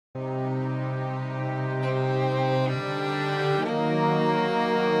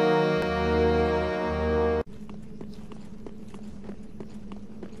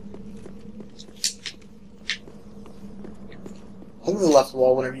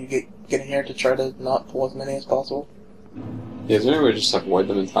wall whenever you get in here to try to not pull as many as possible. Yeah, is there any way to just avoid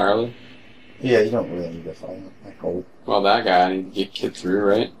them entirely? Yeah, you don't really need to fight him. I hope. Well, that guy I need to get through,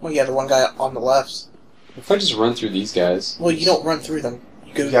 right? Well, yeah, the one guy on the left. If I just run through these guys... Well, you don't run through them.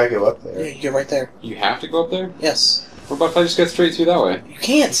 You gotta go up there. Yeah, you go right there. You have to go up there? Yes. What about if I just go straight through that way? You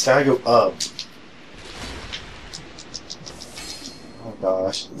can't! You gotta go up. Oh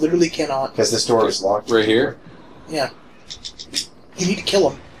gosh. Literally cannot. Because this door is locked. Right here? Yeah. You need to kill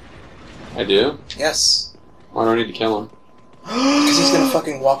him. I do? Yes. Why do I need to kill him? Because he's gonna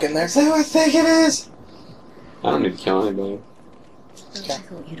fucking walk in there. Is that who I think it is? I don't need to kill anybody. Okay. I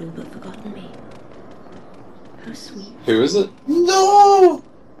thought you'd all but forgotten me. How sweet. Who is it? No!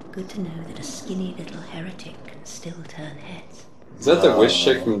 Good to know that a skinny little heretic can still turn heads. Is that the witch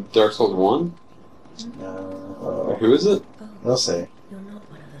chick from Dark Souls 1? No. Who is it? Oh, We'll see. you're not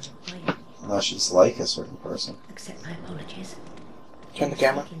one of them, are you? Unless she's like a certain person. Accept my apologies. Turn the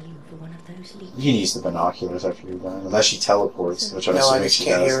camera. Taking you for one of those leeches. You can use the binoculars after you're done. Unless she teleports, which I'm No, I assuming just she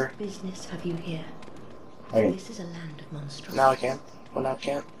can't does. hear her. Business have you here? I can, This is a land of monstrosity. Now I can. Well, now I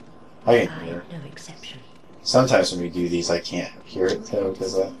can't. I can hear. no exception. Sometimes when we do these, I can't hear it though,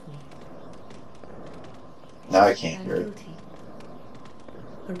 because now I can't hear it. Guilty.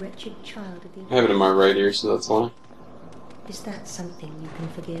 A wretched child of the... I have it in my right ear, so that's why. Is that something you can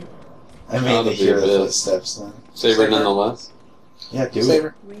forgive? I mean, That'll to be hear a the bit. footsteps then. Saber nonetheless. Yeah, do Save it.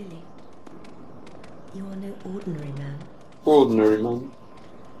 her. Really? You are no ordinary man. Ordinary man.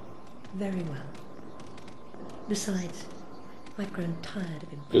 Very well. Besides, I've grown tired of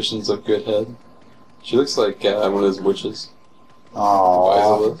him. Visions of good head. She looks like one of those witches. Aww.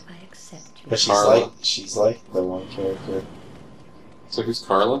 Violet. I accept you. But Carla. she's like the one character. So who's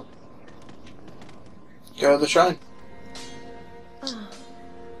Carla? Go to the shrine. Ah,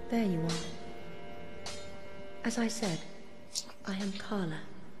 there you are. As I said, I am Carla,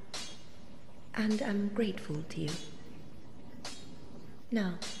 and am grateful to you.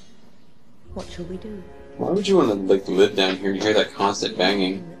 Now, what shall we do? Why would you want to live down here and hear that constant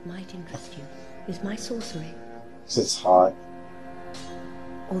banging? Something that might interest you is my sorcery. 'Cause it's hot.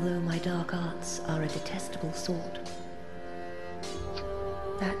 Although my dark arts are a detestable sort.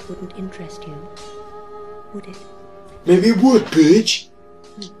 That wouldn't interest you, would it? Maybe it would, bitch!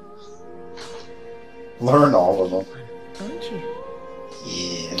 Learn all of them. Aren't you?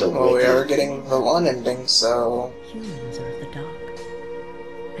 Yeah, the Well, we wicked. are getting the one ending, so... Humans are of the dark,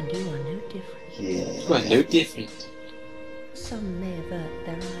 and you are no different. Yeah. Well, no different. Some may avert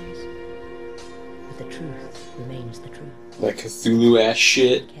their eyes, but the truth remains the truth. That Cthulhu ass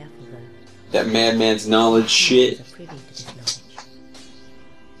shit. Be careful though. That madman's knowledge shit. Humans are privy to this knowledge.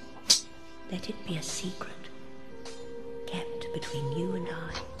 Let it be a secret, kept between you and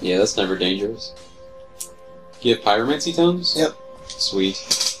I. Yeah, that's never dangerous. You have pyromancy tomes? Yep. Sweet.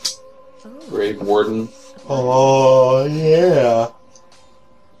 Oh, Grave Warden. Oh, yeah.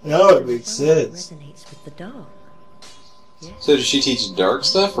 Now it makes one that sense. resonates with the dark. Yes. So does she teach dark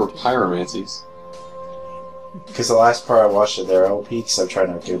stuff or pyromancies? Because the last part I watched of their LP, because I'm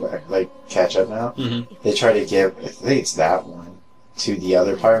trying to go back, like, catch up now, Mm-hmm. they try to give, I think it's that one, to the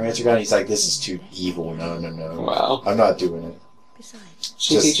other pyromancer guy, and he's like, this is too evil, no, no, no. Wow. I'm not doing it. Besides,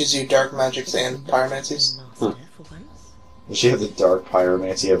 She Just- teaches you dark magics and pyromancies. master for once. Does she have the dark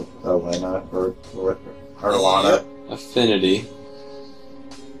pyromancy of Elena, or Lana? Affinity.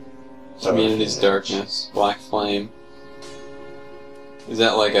 Community's darkness. Black flame. Is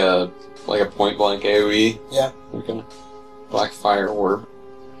that like a point blank AoE? Yeah. Okay. Black fire orb.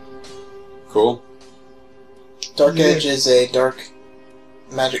 Cool. Dark Yeah. Edge is a dark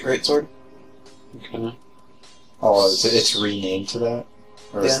magic greatsword. Okay. Oh, it's renamed to that?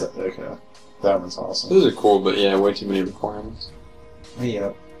 Or is Yeah. that, okay. That one's awesome. Those are cool, but yeah, way too many requirements.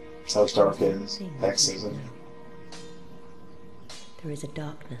 Yep. That's how dark it is. X is it? There is a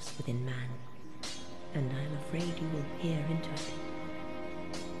darkness within man, and I am afraid you will peer into it.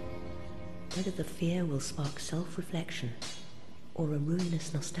 Whether the fear will spark self-reflection or a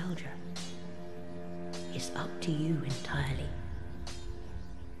ruinous nostalgia is up to you entirely.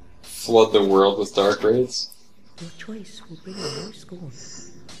 Flood the world with dark raids? Your choice will bring you no scorn.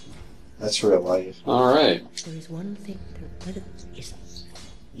 That's real life. Alright. There is one thing that whether is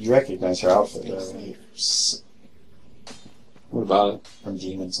You recognize her outfit, though, right? What about it? From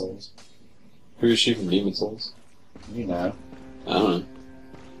Demon Souls. Who is she from Demon Souls? You know. I don't know.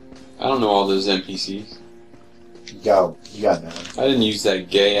 I don't know all those NPCs. You got none. I didn't use that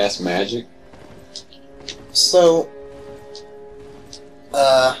gay-ass magic. So,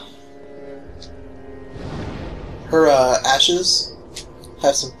 her ashes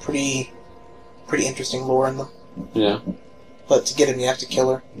have some pretty interesting lore in them. Yeah. but to get him, you have to kill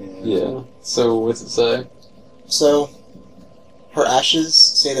her. Yeah. So, what's it say? So, her ashes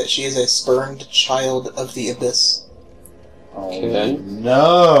say that she is a spurned child of the abyss. Oh, Okay.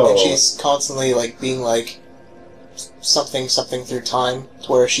 no! And she's constantly, like, being, like, something through time,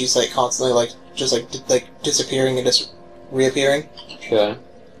 to where she's, like, constantly, like, just, like disappearing and just reappearing. Okay.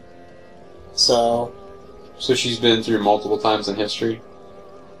 So, So she's been through multiple times in history?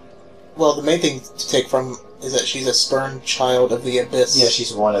 well, the main thing to take from is that she's a spurned child of the abyss. Yeah,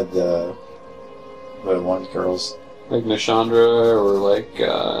 she's one of the one girls. Like Nishandra or like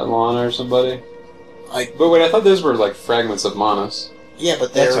Lana or somebody? I- But wait, I thought those were like fragments of Manas. Yeah,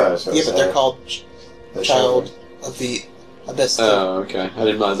 but That's what I they're was gonna say. they're called The child of the abyss. Oh, okay. I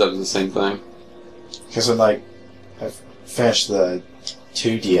didn't realize that was the same thing. Because when, like, I finished the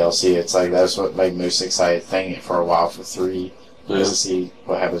 2 DLC, it's like, that's what my most excited thing for a while for 3. Yeah. Is to see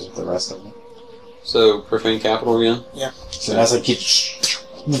what happens with the rest of them. So, Profane Capital again? So as I keep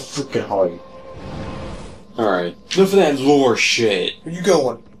freaking hard. Alright. Enough of that lore shit. Where you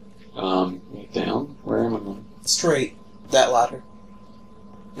going? Down? Where am I going? Straight. That ladder.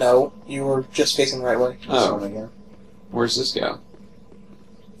 No, you were just facing the right way. Oh. This one again. Where's this go?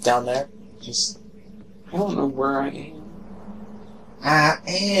 Down there. Just, I don't know where I am. I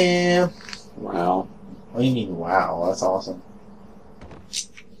am. Wow. What do you mean, wow? That's awesome.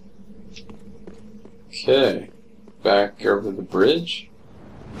 Okay. Back over the bridge?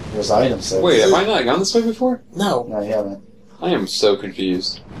 There's items there. Wait, have I not gone this way before? No. No, you haven't. I am so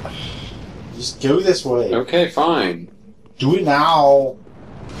confused. Just go this way. Okay, fine. Do it now.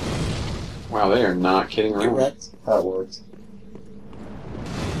 Wow, they are not kidding You're around. wrecked. That worked.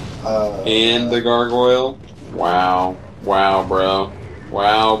 And the gargoyle? Wow. Wow, bro.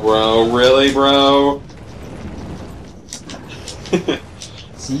 Wow, bro. Really, bro?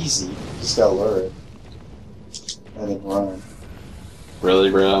 It's easy. Just gotta lure it. And then run.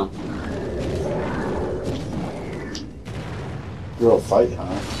 Really, bro? Real fight,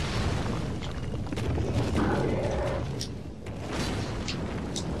 huh?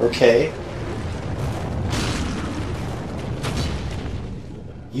 Okay.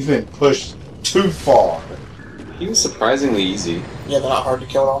 You've been pushed too far. He was surprisingly easy. Yeah, they're not hard to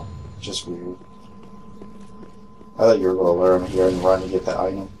kill at all. Just weird. I thought you were going to lure him here and run to get the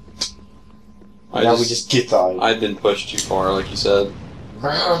item. Now we just get the item. I'd been pushed too far, like you said.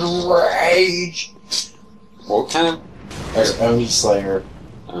 Rage! What kind of... There's Oni Slayer.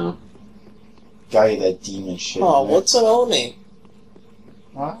 Oh. Guy that demon shit. Oh, in there. what's an Oni?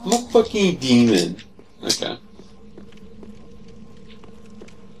 What? I'm a fucking demon. Okay.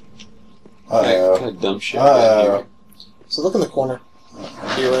 What Uh-oh. kind of dumb shit I So look in the corner.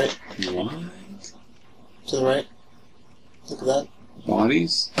 To your right. got here? What? To the right. Look at that.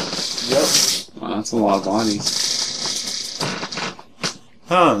 Bodies? Yep. Wow, that's a lot of bodies.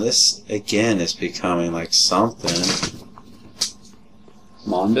 This again is becoming like something.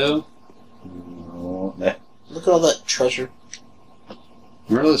 Mondo? No, Look at all that treasure.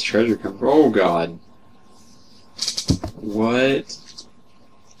 Where does this treasure come from? Oh, God. What?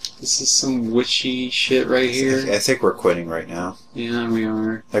 This is some witchy shit right here. I think we're quitting right now. Yeah, we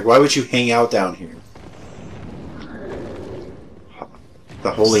are. Like, why would you hang out down here?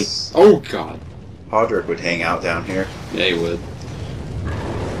 The holy Oh, God. Podrick would hang out down here. Yeah, he would.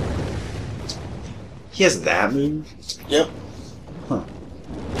 He has that move? Yep. Huh.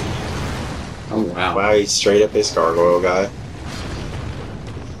 Oh, wow. Wow, he's straight up his gargoyle guy.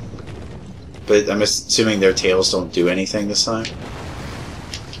 But I'm assuming their tails don't do anything this time?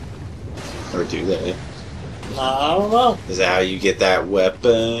 Or do they? I don't know. Is that how you get that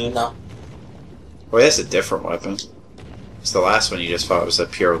weapon? No. Well, that's a different weapon. It's the last one you just fought was a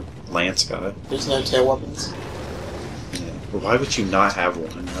pure lance guy. There's no tail weapons. Yeah. Well, why would you not have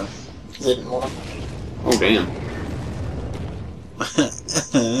one? Huh? Because they didn't want them. Oh, damn.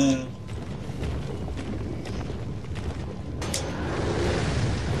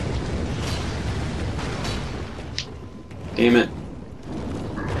 Damn it.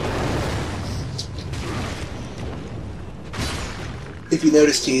 If you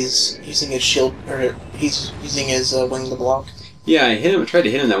noticed, he's using his shield, or he's using his wing to block. Yeah, I hit him. I tried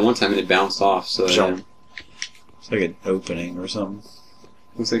to hit him that one time and it bounced off, so... Jump. It's like an opening or something.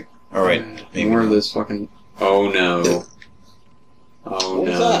 Looks like... Alright, maybe more of not. this fucking... Oh, no. Oh, What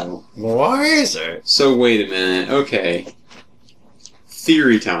was no. What is it? So, wait a minute. Okay.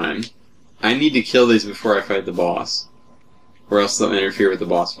 Theory time. I need to kill these before I fight the boss. Or else they'll interfere with the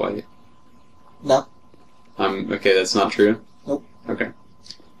boss fight. No. Okay, that's not true? Nope. Okay.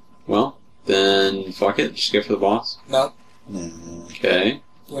 Well, then fuck it. Just go for the boss. No. No. Okay.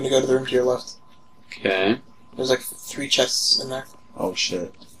 You want to go to the room to your left. Okay. You There's like 3 chests in there. Oh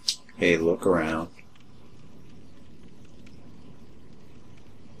shit. Hey, look around.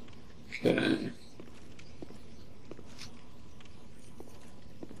 Okay.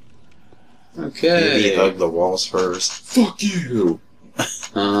 Okay. Maybe hug the walls first. Fuck you!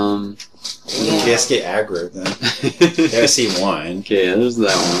 Just get aggro then. Yeah, I see one. Okay, there's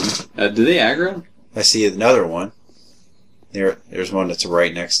that one. Do they aggro? I see another one. There's one that's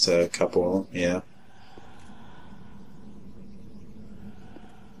right next to a couple of them. Yeah.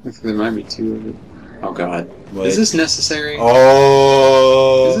 Looks like there might be 2 of it. Oh god. What? Is this necessary?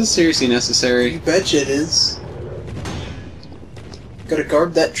 Oh! Is this seriously necessary? You betcha it is. Gotta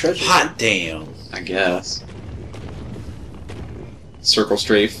guard that treasure. Hot damn! I guess. Circle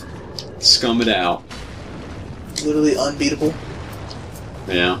strafe. Scum it out. Literally unbeatable.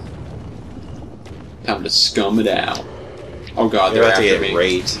 Yeah. Time to scum it out. Oh god, They're they're about to after get me.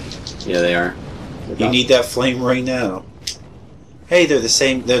 raped. Yeah, they are. You need that flame right now. Hey, they're the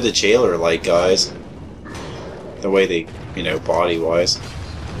same. They're the jailer-like guys. The way they, body-wise.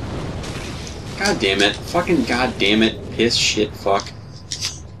 God damn it. Fucking god damn it. Piss shit fuck.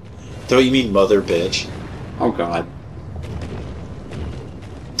 Don't you mean mother bitch? Oh god.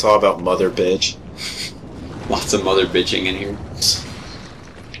 It's all about mother bitch. Lots of mother bitching in here.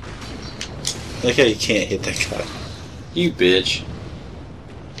 Like how you can't hit that guy. You bitch.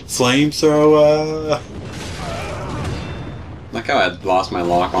 Flamethrower! Like how I lost my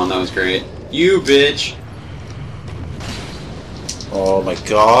lock on, that was great. You bitch! Oh my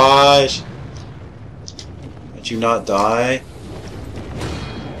gosh! Did you not die?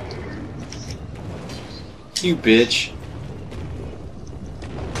 You bitch.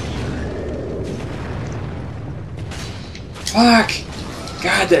 Fuck!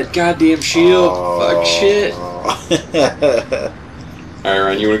 God, that goddamn shield. Fuck shit. Alright,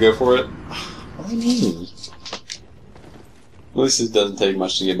 Ryan, you wanna go for it? What do you mean? At least it doesn't take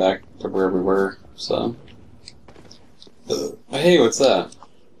much to get back to where we were, so. Hey, what's that?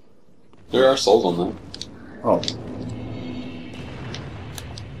 There are souls on that. Oh.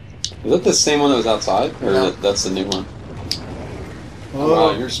 Is that the same one that was outside? Or No. that's the new one? Oh,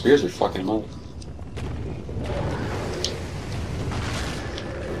 Oh. wow, your spears are fucking up.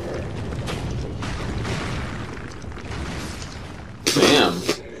 Damn.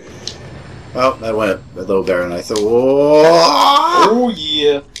 Well, that went a little better than I thought. Whoa! Oh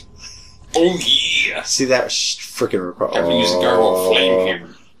yeah. Oh yeah. See that freaking record? Have to use a gargoyle flame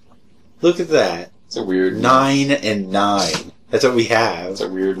hammer. Look at that. It's a weird 9 and 9. That's what we have. It's a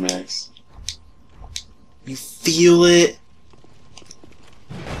weird mix. You feel it?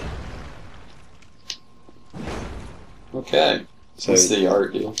 Okay. So What's the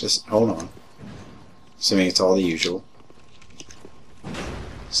art deal? just hold on. Assuming it's all the usual.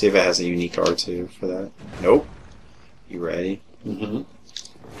 See if it has a unique R2 for that. Nope. You ready? Mm-hmm.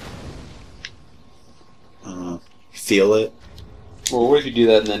 Feel it? Well, what if you do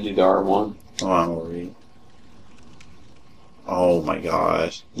that and then do the R1? Oh, I'm worried. Oh my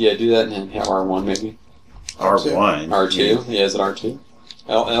gosh. Yeah, do that and then hit R1 maybe. R1? R2? Yeah, is it R2?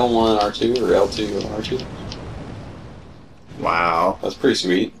 L1 R2 or L2 R2? Wow. That's pretty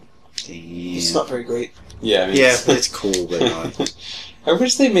sweet. Damn. It's not very great. Yeah, I mean, Yeah, it's cool, but not. I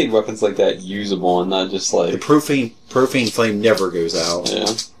wish they made weapons like that usable and not just like... The propane flame never goes out. Yeah.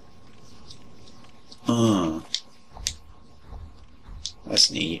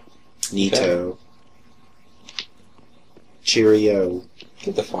 That's neat. Neato. Cheerio.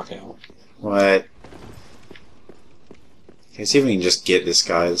 Get the fuck out. What? Okay, see if we can just get this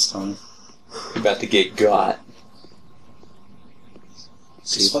guy this time. You're about to get got.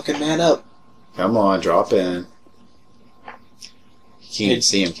 Just fucking man up. Come on, drop in. You can't Hey. even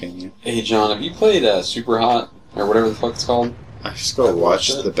see him, can you? Hey, John, have you played Super Hot? Or whatever the fuck it's called? I just go watch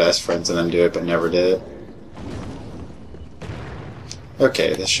it. the best friends and them do it, but never did it.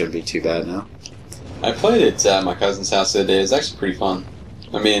 Okay, this shouldn't be too bad now. I played it at my cousin's house the other day. It's actually pretty fun.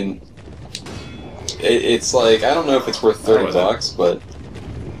 I mean, it's like, I don't know if it's worth Oh, $30, but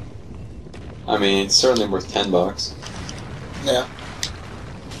I mean, it's certainly worth $10. Yeah.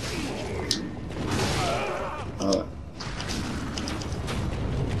 Uh,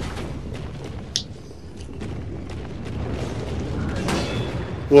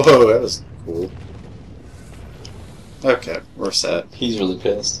 Whoa, that was cool. Okay, we're set. He's really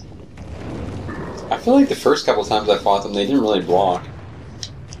pissed. I feel like the first couple times I fought them, they didn't really block.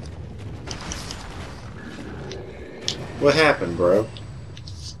 What happened, bro?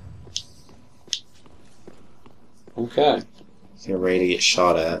 Okay. Get ready to get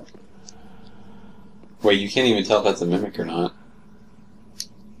shot at. Wait, you can't even tell if that's a mimic or not.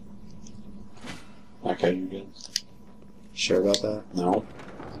 Okay, you're good. Sure about that? No.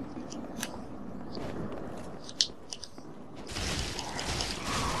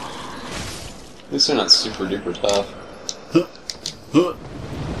 At least they're not super duper tough. But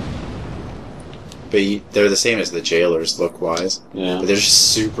they're the same as the jailers, look-wise. Yeah. But they're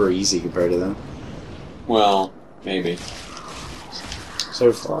just super easy compared to them. Well, maybe.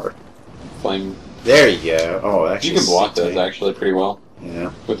 So far. Flame. There you go. Oh, actually. You can block those actually pretty well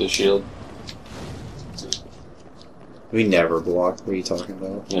Yeah. with the shield. We never block. What are you talking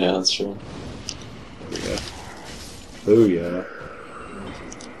about? Yeah, that's true. Yeah. Oh, yeah.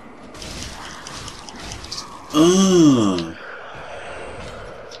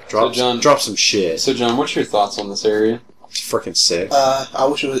 Drop some shit. So, John, what's your thoughts on this area? It's freaking sick. I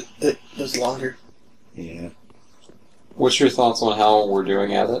wish it was longer. Yeah. What's your thoughts on how we're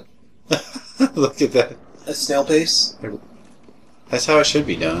doing at it? Look at that. A snail pace? That's how it should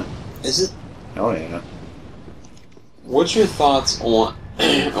be done. Is it? Oh, yeah. What's your thoughts on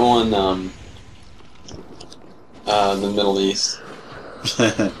the Middle East?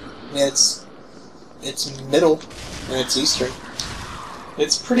 Yeah, it's middle and it's eastern.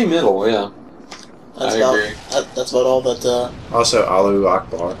 It's pretty middle, yeah. That's I about, agree. That's about all that Also, Allahu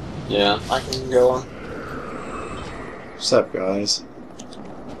Akbar. Yeah. I can go on. What's up, guys?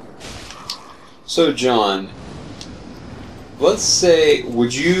 So, John, let's say,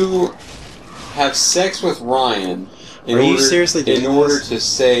 would you have sex with Ryan you seriously doing in order this? to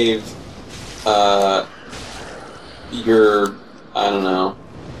save your, I don't know,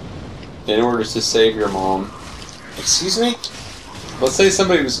 in order to save your mom? Excuse me? Let's say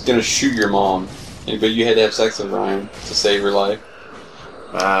somebody was going to shoot your mom, but you had to have sex with Ryan to save her life.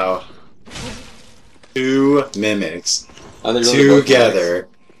 Wow. Two mimics. Are they really both Together.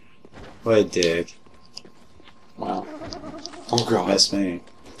 What a dick. Wow. Oh, God. That's me.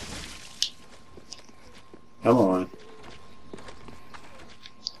 Come on.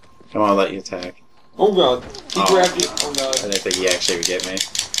 Come on, I'll let you attack. Oh, God. He grabbed you. Oh, I God. didn't think he actually would get me.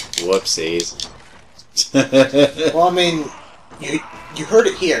 Whoopsies. Well, I mean, you heard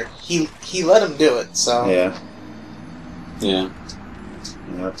it here. He let him do it, so... Yeah. Yeah.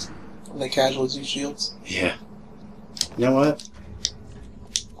 Yep. They casually use shields. Yeah. You know what?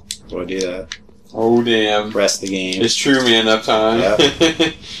 We'll do that. Oh, damn. Rest the game. It's true man up time.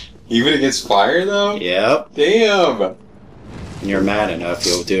 Yep. Even against fire, though? Yep. Damn. When you're mad enough,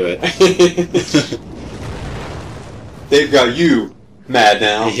 you'll do it. They've got you mad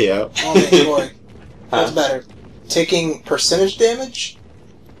now. Yep. Oh, man, boy. What's Huh? better? Taking percentage damage?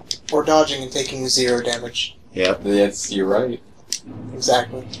 Or dodging and taking 0 damage? Yep. Yes, you're right.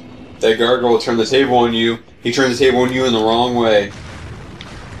 Exactly. That gargoyle turned the table on you. He turned the table on you in the wrong way.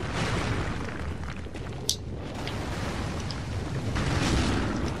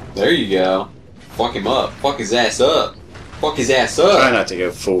 There you go. Fuck him up. Fuck his ass up. Fuck his ass up. Try not to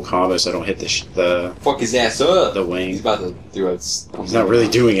go full combo so I don't hit the Fuck his ass up. the wing. He's about to do a... He's not really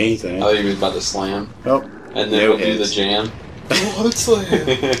doing anything. I thought he was about to slam. Oh. And then No we'll do the hits. jam. What slam?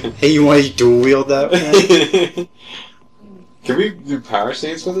 Hey, you want to dual wield that one? Can we do power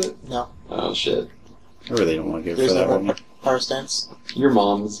stance with it? No. Oh, shit. I really don't want to go There's for that no one. power stance. Your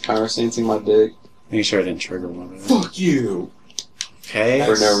mom's power stancing my dick. Make sure I didn't trigger one of them. Fuck you! Okay.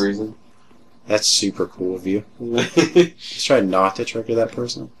 For no reason. That's super cool of you. There Let's try not to trigger that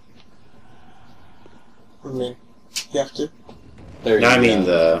person. I mean, you have to. you No, I mean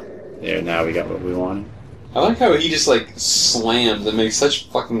go. There, now we got what we wanted. I like how he just, like, slams and makes such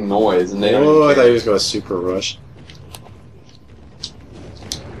fucking noise and they don't Oh, I even thought care. he was going to super rush.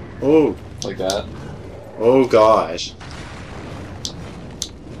 Oh. Like that. Oh, gosh.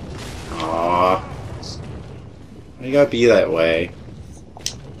 Aww. Why you gotta be that way?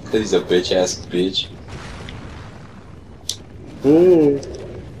 Because he's a bitch-ass bitch. Ooh.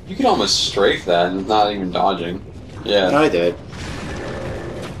 You could almost strafe that and it's not even dodging. Yeah. I did.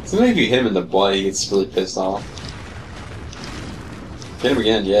 So maybe if you hit him in the butt, he gets really pissed off. Hit him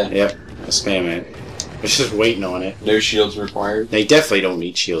again, yeah. Yep. I spam it. I was just waiting on it. No shields required. They definitely don't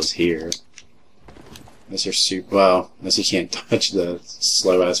need shields here. Unless you're super... Well, unless you can't touch the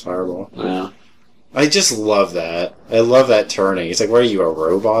slow-ass fireball. Yeah. I just love that. I love that turning. It's like, what are you, a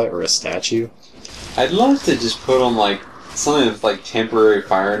robot or a statue? I'd love to just put on, like, something with, like, temporary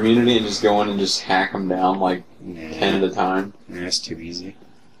fire immunity and just go in and just hack them down, like, Nah. 10 at a time. Nah, that's too easy.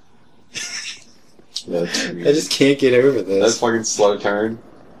 Yeah, that's weird. I just can't get over That's this. fucking slow turn.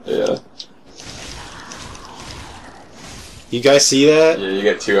 Yeah. You guys see that? Yeah, you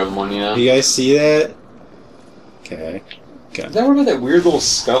got 2 of them on you now. You guys see that? Okay. Is that what about that weird little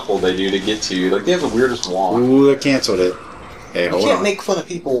scuffle they do to get to you? Like, they have the weirdest walk. Ooh, I canceled it. Hey, You hold can't on. make fun of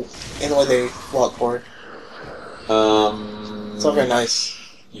people in the way they walk forward. It's not very nice.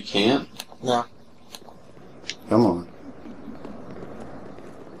 You can't? No. Come on.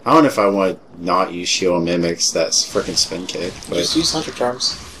 I don't know if I want to not use shield mimics. That's freaking spin kick. But Just use Hunter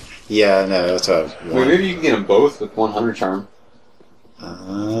Charms. yeah, no, that's what I Wait, want. maybe you can get them both with 100 charm,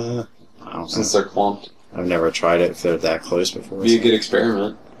 I don't since know. they're clumped. I've never tried it if they're that close before. Be a so- good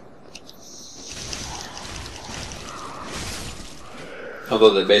experiment.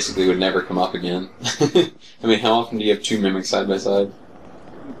 Although they basically would never come up again. I mean, how often do you have two mimics side by side?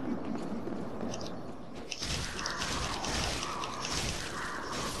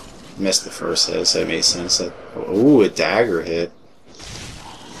 Missed the first hit, so it made sense. That, ooh, a dagger hit.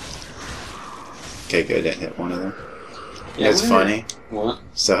 Okay, good. Didn't hit one of them. Yeah, It's funny. What?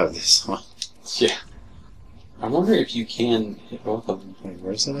 Still have this one. Yeah. I wonder if you can hit both of them. Wait,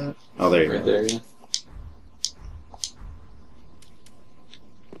 where's it at? Oh, there you Right go. there, yeah.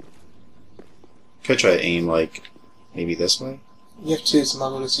 Could try to aim like maybe this way. You have to, so I'm not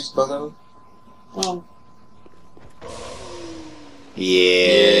going to use both of them. Well,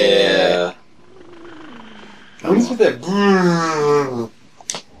 Yeah. What is with that?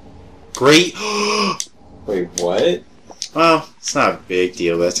 Great. Wait, what? Well, it's not a big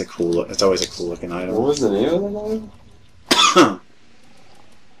deal. But it's a cool. It's always a cool looking What item. was the name of that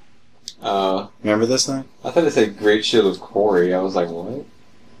item? Remember this thing? I thought it said Great Shield of Corey. I was like, what?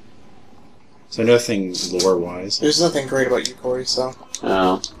 So nothing lore wise. There's nothing great about you, Corey, so...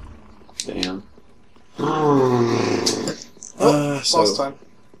 Oh. Damn. Lost So time.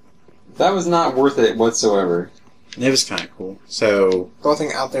 That was not worth it whatsoever. it was kind of cool. So The only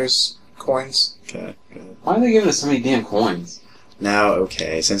thing out there's coins. okay, good. Why are they giving us so many damn coins? Now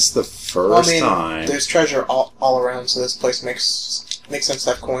okay, since the first Well, I mean, time. there's treasure all around, so this place makes sense to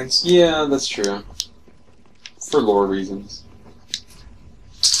have coins. Yeah, that's true. For lore reasons.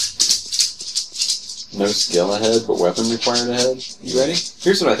 No skill ahead, but weapon required ahead. You ready?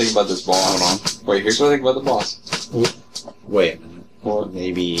 Here's what I think about this boss. Hold on. Wait, here's what I think about the boss. Wait a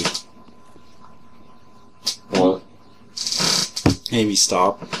minute. What? Maybe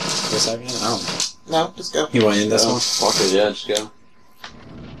stop for a second. I don't know. No, just go. You want to end this Oh, one? fuck it, yeah, just go.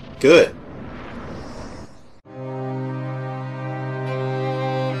 Good.